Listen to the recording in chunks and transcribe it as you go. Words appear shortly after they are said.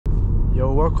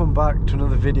Yo, welcome back to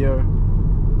another video.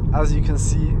 As you can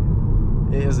see,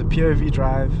 it is a POV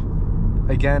drive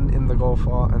again in the Golf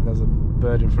R, and there's a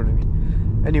bird in front of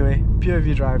me. Anyway,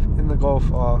 POV drive in the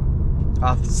Golf R.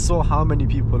 I saw how many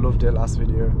people loved it last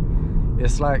video.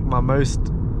 It's like my most,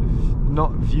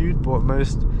 not viewed, but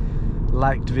most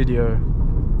liked video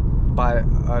by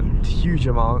a huge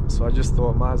amount, so I just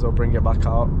thought might as well bring it back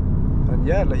out and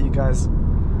yeah, let you guys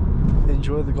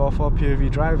enjoy the Golf R POV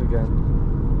drive again.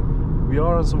 We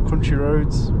are on some country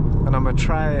roads and I'm gonna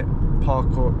try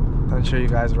park up and show you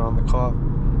guys around the car.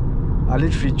 I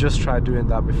literally just tried doing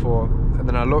that before and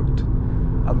then I looked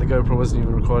and the GoPro wasn't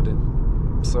even recording.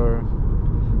 So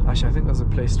actually I think there's a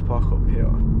place to park up here.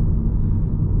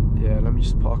 Yeah, let me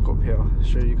just park up here,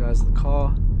 show you guys the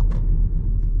car,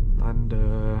 and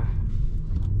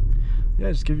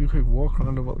yeah, just give you a quick walk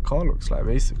around of what the car looks like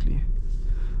basically.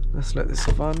 Let's let this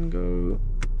fan go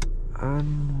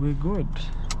and we're good.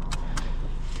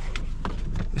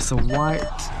 It's a white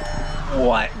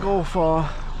Golf R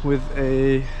with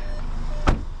a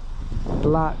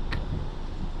black,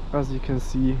 as you can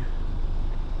see,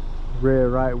 rear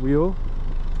right wheel.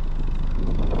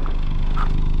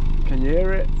 Can you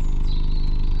hear it?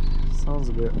 Sounds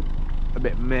a bit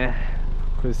meh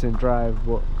because it's in drive,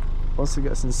 but once it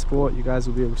gets in sport you guys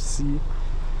will be able to see.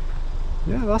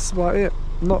 Yeah, that's about it.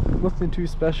 Nothing too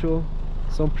special.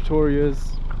 Some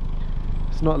Pretorias.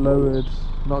 It's not lowered,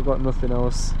 not got nothing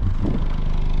else.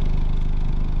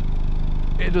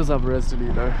 It does have a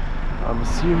residue though, I'm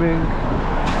assuming.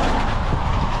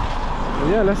 But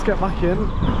yeah, let's get back in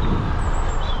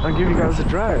and give you guys a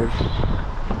drive.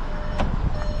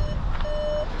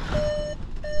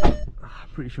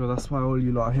 Pretty sure that's why all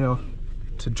you lot are here,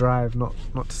 to drive, not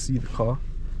to see the car.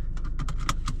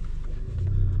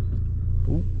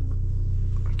 Ooh.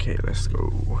 Okay, let's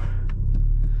go.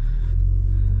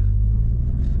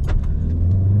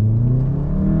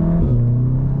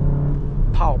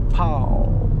 Pow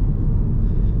pow.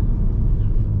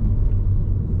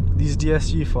 These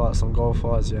DSG farts on Golf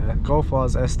Rs, yeah. Golf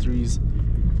Rs, S3s,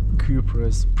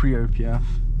 Cupras, pre-OPF.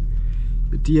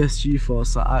 The DSG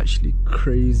farts are actually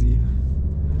crazy.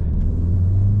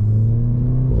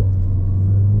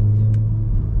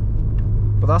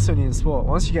 But that's only in sport.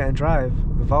 Once you get in drive,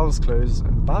 the valves close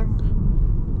and bang,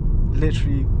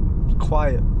 literally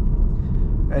quiet.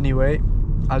 Anyway,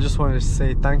 I just wanted to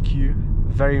say thank you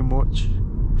very much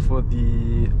for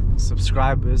the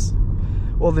subscribers,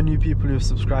 all the new people who have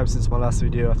subscribed since my last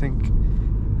video. I think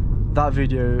that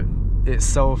video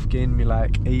itself gained me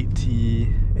like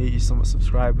 80 somewhat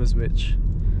subscribers, which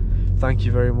thank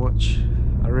you very much.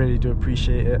 I really do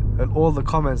appreciate it. And all the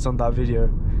comments on that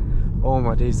video, oh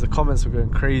my days, the comments were going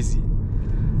crazy.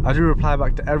 I do reply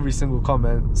back to every single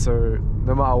comment, so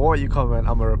no matter what you comment,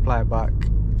 I'm gonna reply back.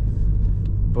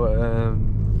 But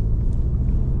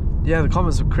yeah, the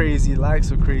comments were crazy,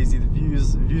 likes were crazy, the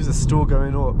views are still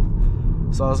going up.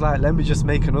 So I was like, let me just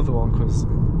make another one, because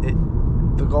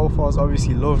the Golf R is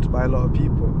obviously loved by a lot of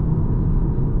people.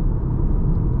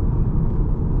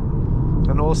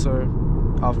 And also,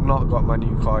 I've not got my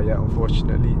new car yet,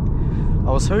 unfortunately.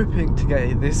 I was hoping to get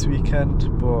it this weekend,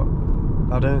 but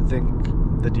I don't think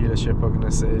the dealership are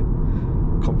gonna say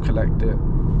come collect it.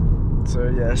 So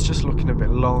yeah, it's just looking a bit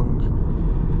long,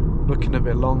 I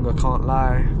can't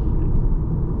lie.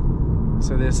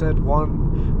 So they said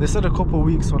a couple of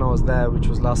weeks when I was there, which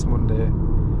was last Monday.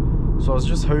 So I was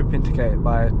just hoping to get it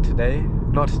by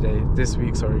this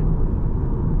week, sorry.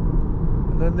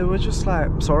 And then they were just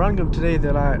like, so I rang them today,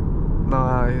 they're like,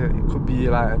 nah, it could be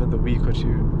like another week or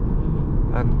two.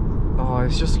 And oh,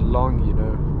 it's just long, you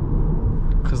know,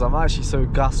 because I'm actually so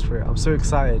gassed for it. I'm so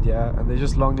excited, yeah, and they're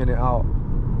just longing it out.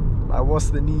 Like, what's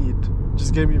the need?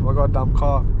 Just give me my goddamn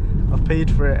car. I've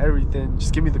paid for it, everything.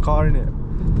 Just give me the car in it.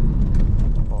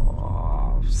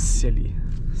 Oh, silly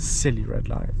red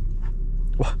light.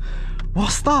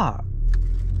 What's that?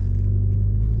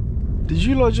 Did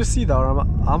you lot just see that? Or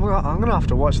I'm gonna have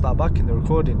to watch that back in the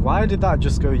recording. Why did that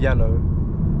just go yellow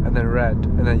and then red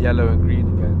and then yellow and green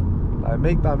again? Like,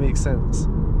 make that make sense.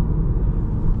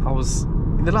 I was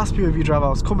in the last POV drive, I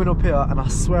was coming up here and I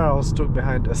swear I was stuck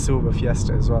behind a silver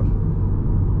Fiesta as well.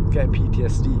 Getting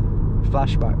PTSD,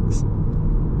 flashbacks.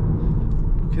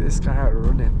 Look at this guy out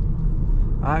running.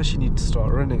 I actually need to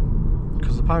start running,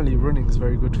 because apparently running is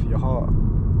very good for your heart.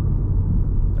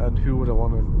 And who wouldn't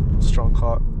want a strong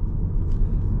heart?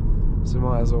 So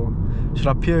might as well. Should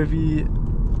I POV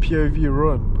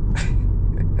run?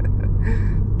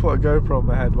 Put a GoPro on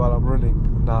my head while I'm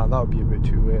running? Nah, that would be a bit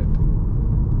too weird.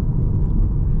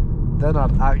 Then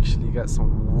I'd actually get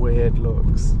some weird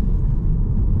looks.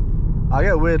 I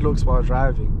get weird looks while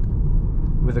driving.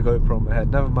 with a GoPro on my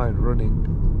head, never mind running.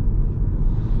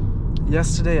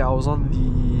 Yesterday I was on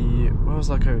the... where was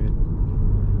I going?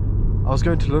 I was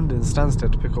going to London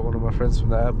Stansted to pick up one of my friends from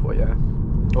the airport, yeah.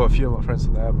 Or a few of my friends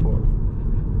from the airport.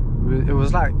 It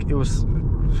was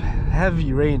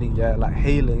heavy raining, yeah, like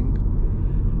hailing.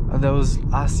 And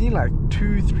I seen like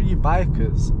 2-3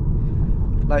 bikers.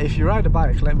 Like, if you ride a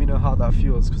bike, let me know how that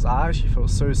feels, because I actually felt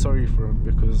so sorry for them,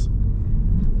 because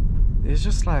it's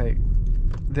just like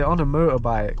they're on a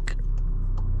motorbike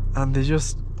and they're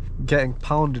just getting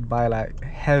pounded by like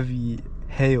heavy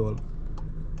hail.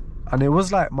 And it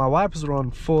was like my wipers were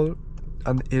on full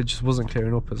and it just wasn't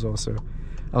clearing up as well, so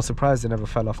I was surprised they never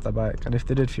fell off their bike. And if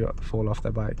they did fall off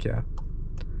their bike, yeah,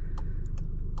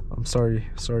 I'm sorry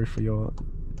for your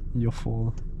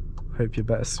fall. Hope you're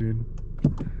better soon.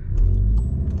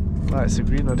 Lights are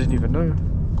green, I didn't even know.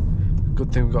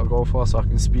 Good thing we got Golf R so I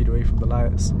can speed away from the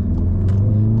lights.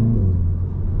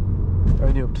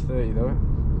 Only up to 30 though.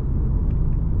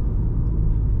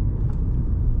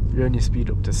 You only speed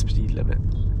up to speed limit.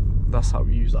 That's how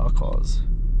we use our cars.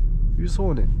 Who's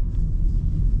horning?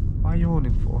 Why are you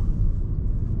horning for?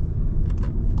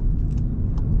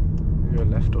 You're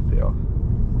left up here.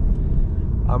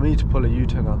 I need to pull a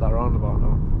U-turn out that roundabout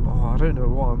now. Oh, I don't know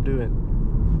what I'm doing.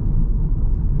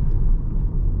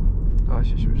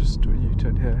 Actually, should we just do a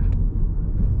U-turn here?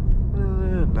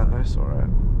 Nah, it's alright.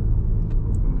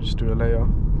 Just do a layer.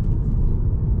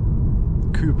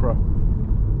 Cupra.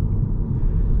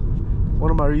 One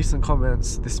of my recent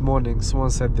comments this morning, someone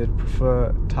said they'd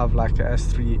prefer to have like a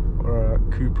S3 or a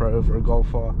Cupra over a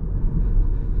Golf R.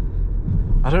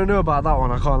 I don't know about that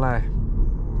one, I can't lie.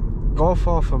 Golf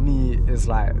R for me is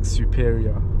like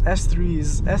superior.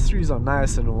 S3s are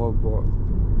nice and all, but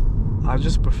I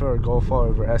just prefer a Golf R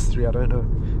over S3, I don't know.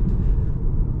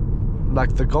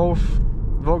 Like the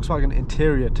Volkswagen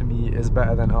interior to me is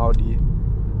better than Audi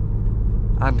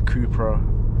and Cupra.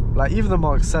 Like even the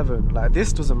Mark 7, like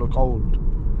this doesn't look old.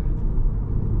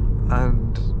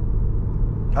 And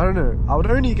I don't know, I would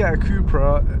only get a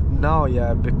Cupra now,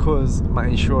 yeah, because my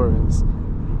insurance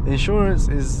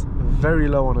is very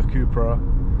low on a Cupra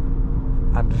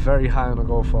and very high on a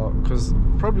Golf R,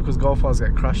 probably because Golf Rs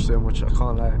get crashed so much, I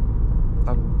can't lie.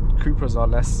 And Cupras are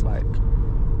less like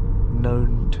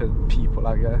known to people,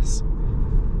 I guess.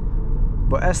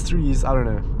 But S3s, I don't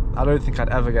know, I don't think I'd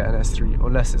ever get an S3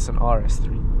 unless it's an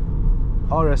RS3.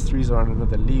 RS3s are on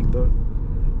another league though.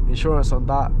 Insurance on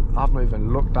that, I've not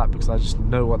even looked at because I just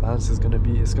know what the answer is going to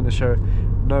be. It's going to show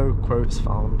no quotes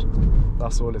found.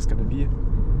 That's all it's going to be.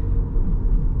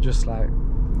 Just like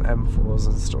M4s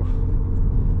and stuff.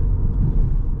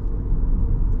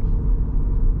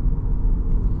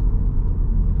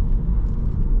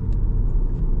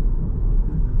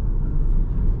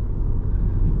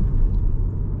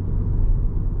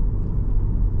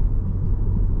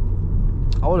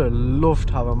 I would have loved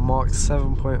to have a Mark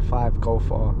 7.5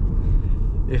 Golf R.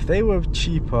 If they were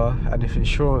cheaper and if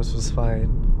insurance was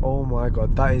fine, oh my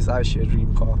god, that is actually a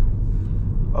dream car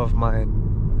of mine.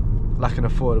 Like an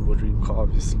affordable dream car,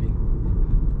 obviously.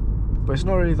 But it's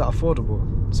not really that affordable,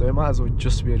 so it might as well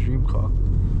just be a dream car.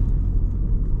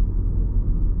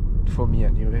 For me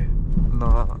anyway.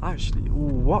 Nah, actually,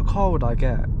 ooh, what car would I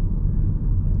get?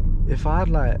 If I had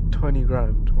like 20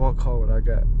 grand, what car would I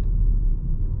get?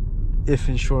 If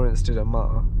insurance didn't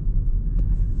matter.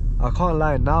 I can't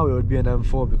lie, now it would be an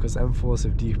M4 because M4s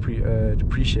have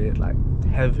depreciated like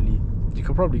heavily. You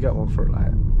could probably get one for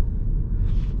like,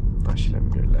 actually let me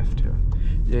go left here.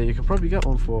 Yeah, you can probably get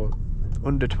one for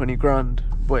under 20 grand,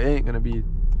 but it ain't gonna be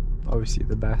obviously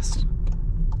the best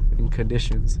in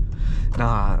conditions.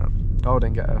 Nah, I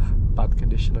wouldn't get a bad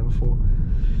condition M4.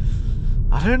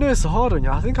 I don't know, it's a hard one.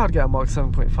 I think I'd get a Mark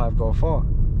 7.5 Golf R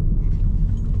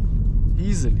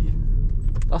easily.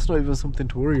 That's not even something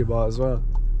to worry about as well,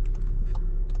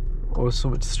 or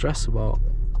something to stress about.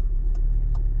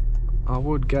 I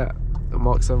would get a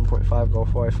Mark 7.5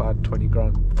 Golf R if I had 20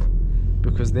 grand,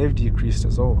 because they've decreased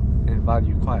as well in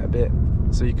value quite a bit,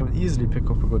 so you can easily pick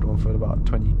up a good one for about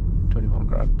 21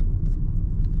 grand.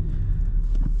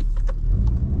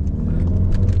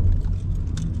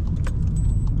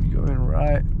 Going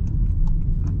right.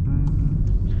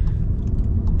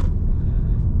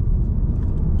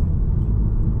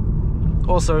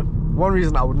 Also, one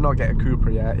reason I would not get a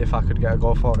Cupra, yeah, if I could get a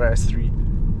Golf R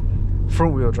S3,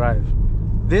 front wheel drive.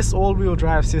 This all wheel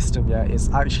drive system, yeah, is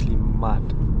actually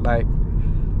mad. Like,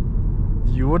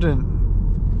 you wouldn't,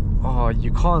 oh,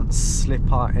 you can't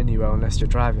slip out anywhere unless you're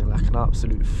driving like an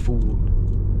absolute fool.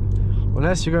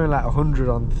 Unless you're going like 100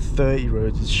 on 30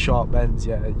 roads with sharp bends,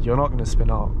 yeah, you're not going to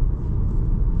spin out.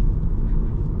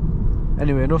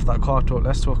 Anyway, enough that car talk,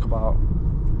 let's talk about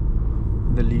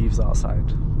the leaves outside,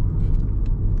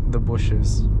 the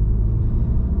bushes.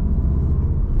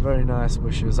 Very nice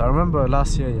bushes. I remember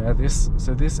last year, yeah,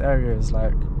 this area is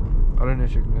like, I don't know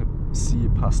if you can see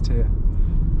past here,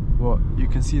 but you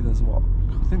can see there's what,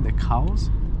 I think they're cows.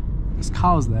 There's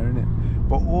cows there, innit?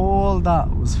 But all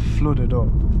that was flooded up.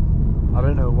 I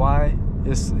don't know why.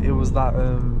 It was that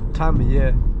time of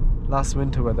year last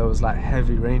winter where there was like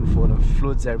heavy rainfall and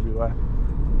floods everywhere.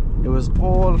 It was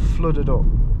all flooded up,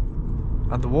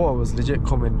 and the water was legit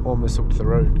coming almost up to the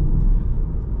road.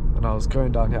 And I was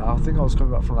going down here. I think I was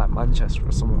coming back from like Manchester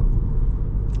or somewhere,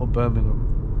 or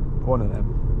Birmingham, one of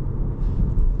them.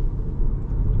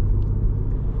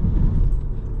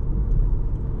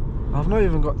 I've not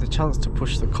even got the chance to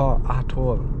push the car at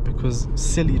all because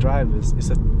silly drivers. It's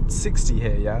a 60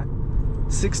 here, yeah?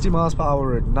 60 miles per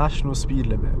hour at national speed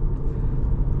limit.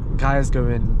 Guys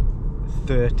going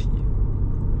 30.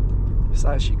 It's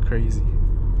actually crazy.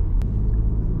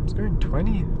 It's going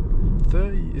 20,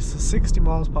 30. It's a 60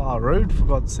 miles per hour road, for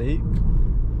God's sake.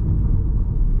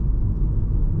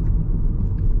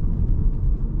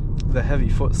 The heavy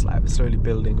foot slap is slowly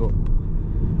building up.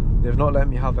 They've not let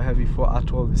me have a heavy foot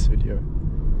at all this video.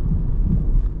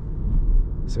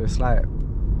 So it's like,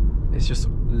 it's just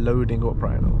loading up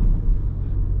right now.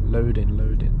 Loading.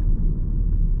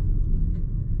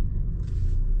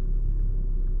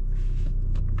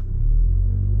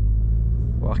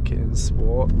 Fucking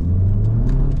sport.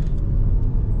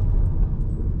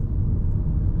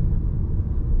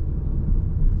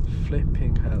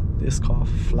 Flipping hell, this car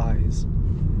flies.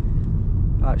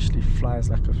 Actually flies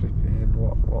like a flipping,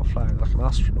 what flies? Like an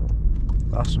astronaut.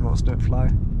 Astronauts don't fly.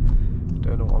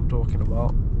 Don't know what I'm talking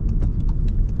about.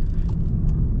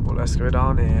 Well, let's go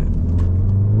down here.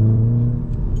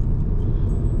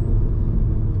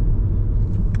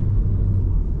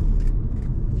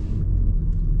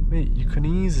 Mate, you can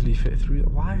easily fit through.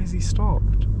 Why is he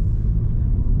stopped?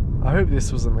 I hope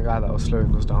this wasn't the guy that was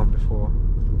slowing us down before.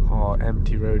 Oh,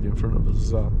 empty road in front of us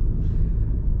as well.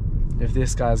 If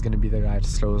this guy's going to be the guy to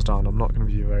slow us down, I'm not going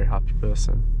to be a very happy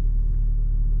person.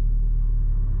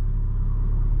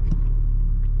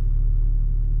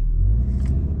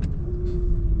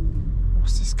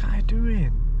 What's this guy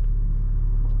doing?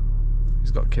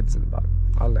 He's got kids in the back.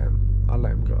 I'll let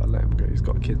him go. He's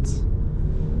got kids.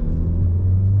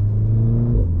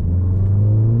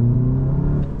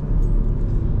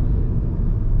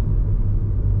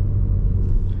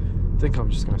 I think I'm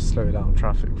just going to slow down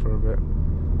traffic for a bit.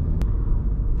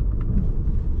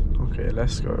 Okay,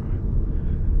 let's go.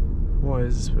 What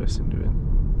is this person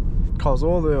doing? Car's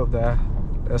all the way up there.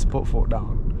 Let's put foot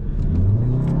down.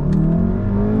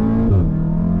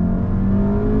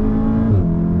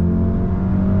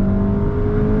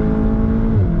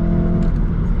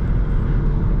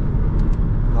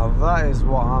 Now that is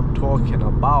what I'm talking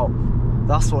about.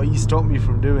 That's what he stopped me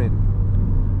from doing.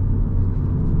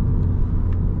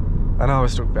 And I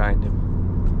was stuck behind him.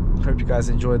 Hope you guys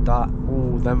enjoyed that.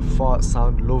 Oh, them farts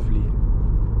sound lovely.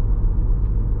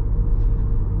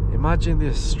 Imagine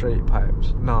this straight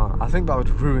piped. Nah, I think that would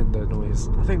ruin the noise.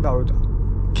 I think that would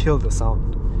kill the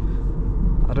sound.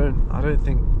 I don't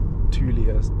think 2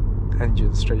 litre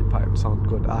engine straight pipe sound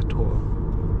good at all.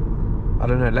 I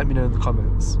don't know, let me know in the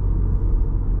comments.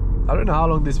 I don't know how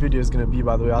long this video is going to be,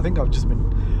 by the way. I think I've just been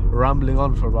rambling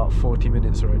on for about 40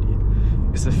 minutes already.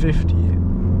 It's a 50.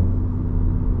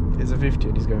 It's a 50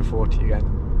 and he's going 40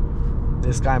 again.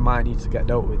 This guy might need to get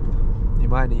dealt with. He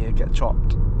might need to get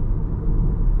chopped.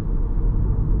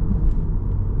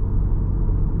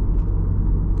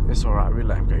 It's alright, we'll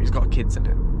let him go. He's got kids in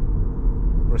it.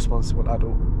 Responsible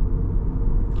adult.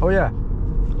 Oh yeah,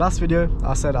 last video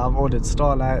I said I've ordered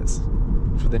starlights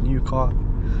for the new car.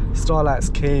 Starlights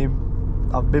came.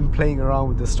 I've been playing around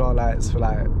with the starlights for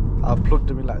like, I've plugged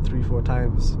them in like 3-4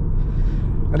 times.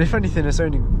 And if anything, it's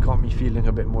only got me feeling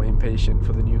a bit more impatient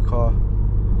for the new car.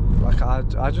 Like,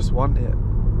 I just want it.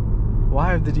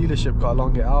 Why have the dealership got to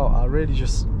long it out? I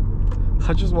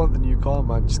just want the new car,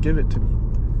 man. Just give it to me.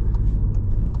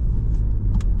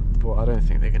 But I don't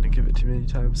think they're going to give it to me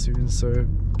anytime soon, so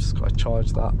just got to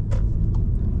charge that.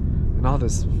 And now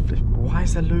there's... Why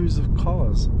is there loads of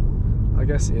cars? I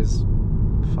guess it is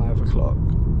 5 o'clock,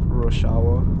 rush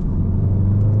hour.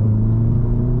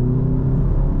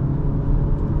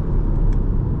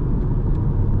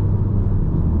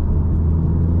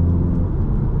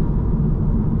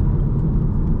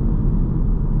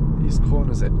 These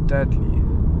corners are deadly.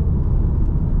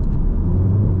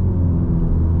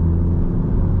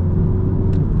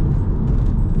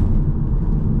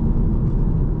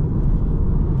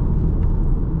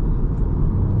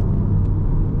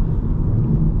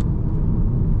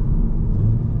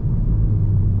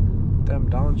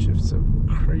 and downshifts are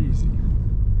crazy.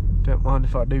 Don't mind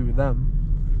if I do with them.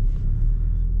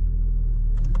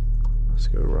 Let's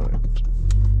go right.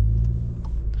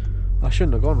 I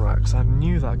shouldn't have gone right because I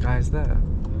knew that guy's there.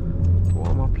 What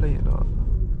am I playing at?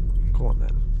 Go on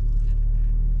then.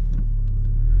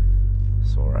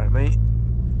 It's alright, mate.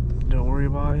 Don't worry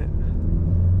about it.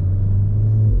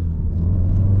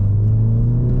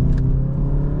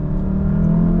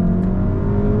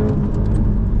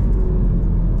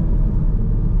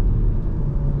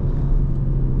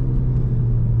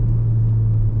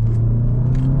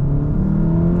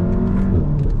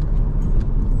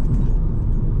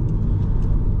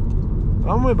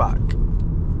 And we're back.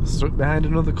 Stuck behind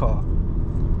another car.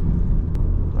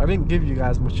 I didn't give you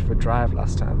guys much of a drive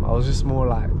last time. I was just more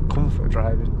like comfort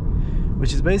driving,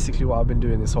 which is basically what I've been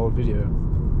doing this whole video.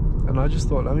 And I just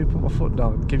thought, let me put my foot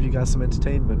down, give you guys some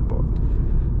entertainment. But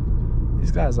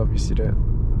these guys obviously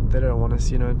don't want to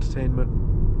see no entertainment,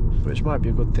 which might be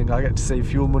a good thing. I get to save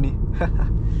fuel money.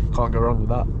 Can't go wrong with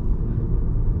that.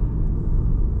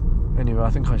 Anyway, I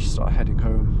think I should start heading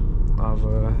home.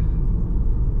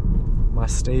 My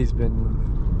stay's been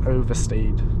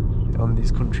overstayed on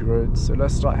these country roads, so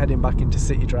let's start heading back into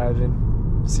city driving,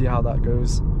 see how that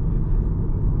goes.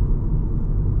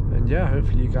 And yeah,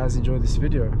 hopefully you guys enjoy this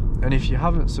video, and if you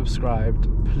haven't subscribed,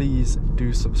 please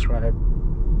do subscribe.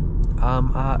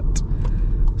 At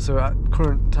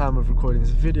current time of recording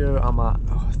this video, I'm at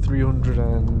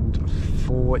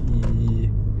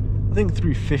 340, I think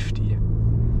 350,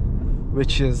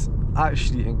 which is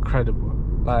actually incredible.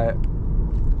 Like,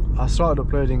 I started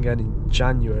uploading again in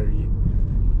January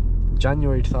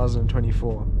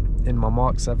 2024 in my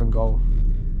MK7 Golf,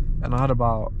 and I had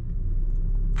about,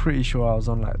 pretty sure I was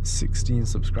on like 16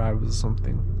 subscribers or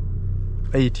something,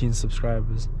 18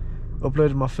 subscribers.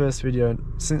 Uploaded my first video, and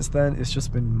since then it's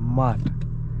just been mad.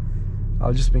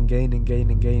 I've just been gaining.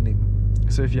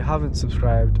 So if you haven't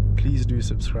subscribed, please do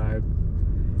subscribe.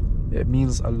 It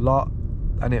means a lot,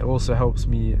 and it also helps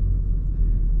me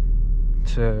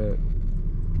to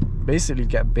basically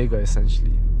get bigger.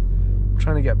 Essentially, I'm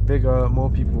trying to get bigger,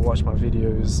 more people watch my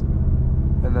videos,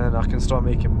 and then I can start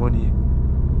making money,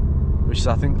 which is,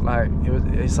 I think, like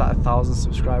it's at 1,000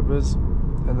 subscribers,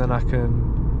 and then I can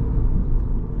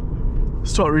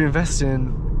start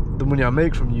reinvesting the money I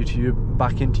make from YouTube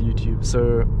back into YouTube.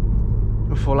 So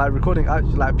for like recording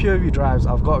like POV drives,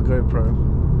 I've got a GoPro,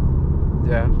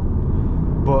 yeah,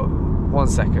 but one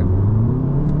second.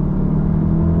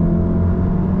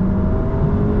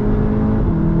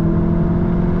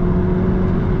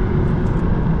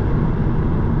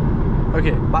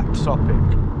 Okay, back to topic.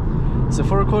 So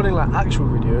for recording like actual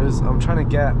videos, I'm trying to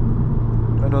get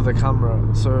another camera.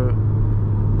 So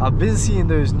I've been seeing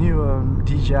those new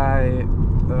DJI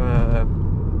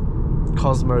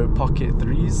Cosmo Pocket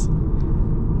 3s.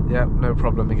 Yeah, no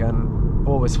problem again.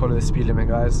 Always follow the speed limit,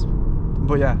 guys.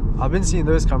 But yeah, I've been seeing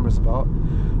those cameras about.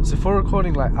 So for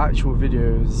recording like actual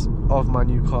videos of my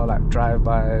new car, like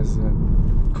drive-bys,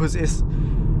 and because it's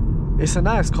a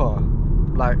nice car.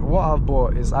 Like, what I've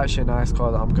bought is actually a nice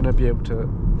car that I'm gonna be able to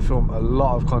film a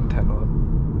lot of content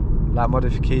on, like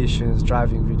modifications,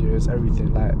 driving videos,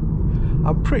 everything. Like,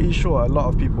 I'm pretty sure a lot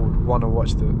of people would want to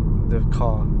watch the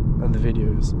car and the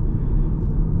videos.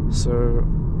 So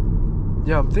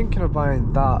yeah, I'm thinking of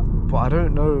buying that, but I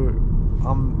don't know.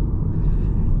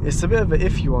 It's a bit of an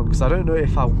iffy one because I don't know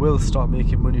if I will start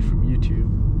making money from YouTube.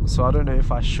 So I don't know if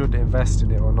I should invest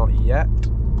in it or not yet.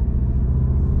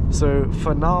 So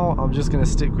for now, I'm just gonna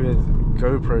stick with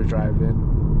GoPro driving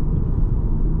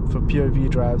for POV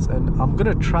drives, and I'm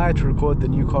gonna try to record the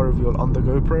new car reveal on the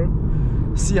GoPro,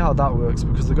 see how that works,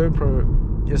 because the GoPro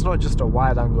is not just a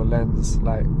wide angle lens,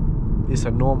 like it's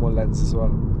a normal lens as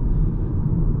well.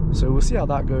 So we'll see how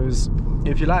that goes.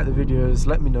 If you like the videos,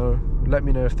 let me know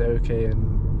if they're okay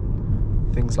and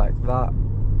things like that,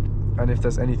 and if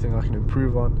there's anything I can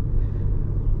improve on.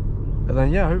 And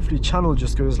then yeah, hopefully channel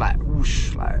just goes like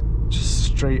whoosh, like just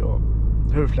straight up.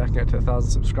 Hopefully I can get to 1,000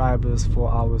 subscribers,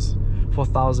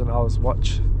 4,000 hours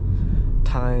watch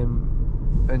time,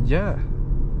 and yeah,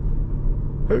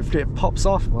 hopefully it pops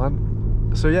off,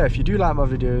 man. So yeah, if you do like my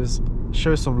videos,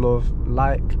 show some love,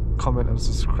 like, comment and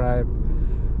subscribe.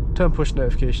 Turn push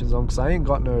notifications on, because I ain't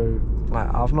got no, like,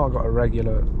 I've not got a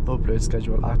regular upload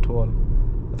schedule at all.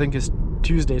 I think it's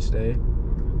Tuesday today.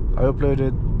 I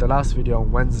uploaded the last video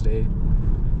on Wednesday.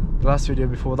 The last video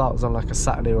before that was on like a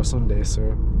Saturday or Sunday,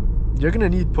 so you're gonna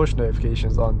need push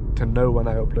notifications on to know when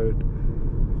I upload,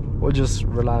 or just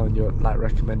rely on your like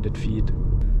recommended feed.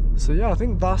 So yeah, I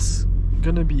think that's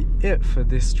gonna be it for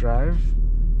this drive.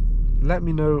 Let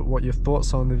me know what your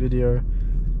thoughts are on the video.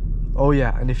 Oh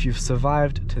yeah, and if you've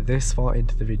survived to this far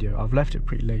into the video, I've left it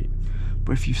pretty late,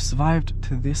 but if you've survived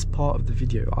to this part of the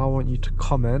video, I want you to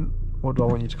comment. What do I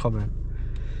want you to comment?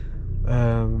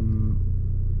 I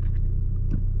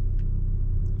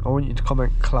want you to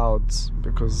comment clouds,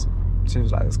 because it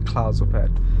seems like there's clouds up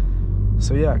ahead.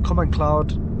 So yeah, comment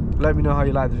cloud. Let me know how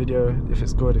you like the video, if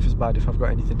it's good, if it's bad, if I've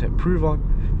got anything to improve on.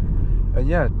 And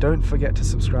yeah, don't forget to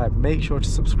subscribe. Make sure to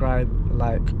subscribe,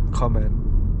 like, comment,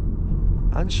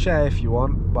 and share if you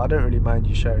want, but I don't really mind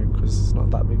you sharing because it's not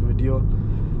that big of a deal.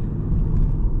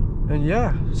 And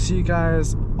yeah, see you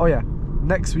guys. Oh yeah,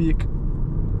 next week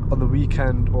on the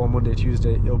weekend, or Monday,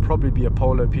 Tuesday, it'll probably be a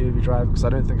Polo POV drive, because I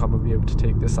don't think I'm going to be able to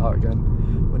take this out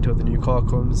again until the new car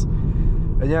comes.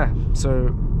 And yeah,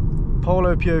 so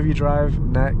Polo POV drive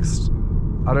next.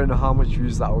 I don't know how much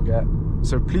views that will get,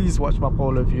 so please watch my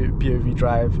Polo POV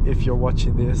drive if you're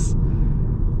watching this.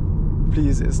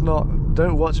 Please, it's not,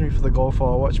 don't watch me for the Golf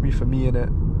R, watch me for me in it.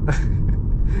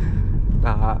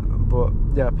 Nah, but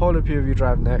yeah, Polo POV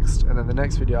drive next, and then the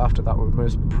next video after that will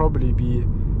most probably be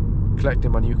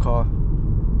collecting my new car.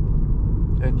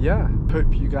 And yeah,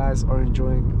 hope you guys are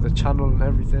enjoying the channel and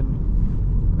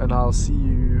everything, and I'll see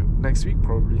you next week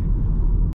probably.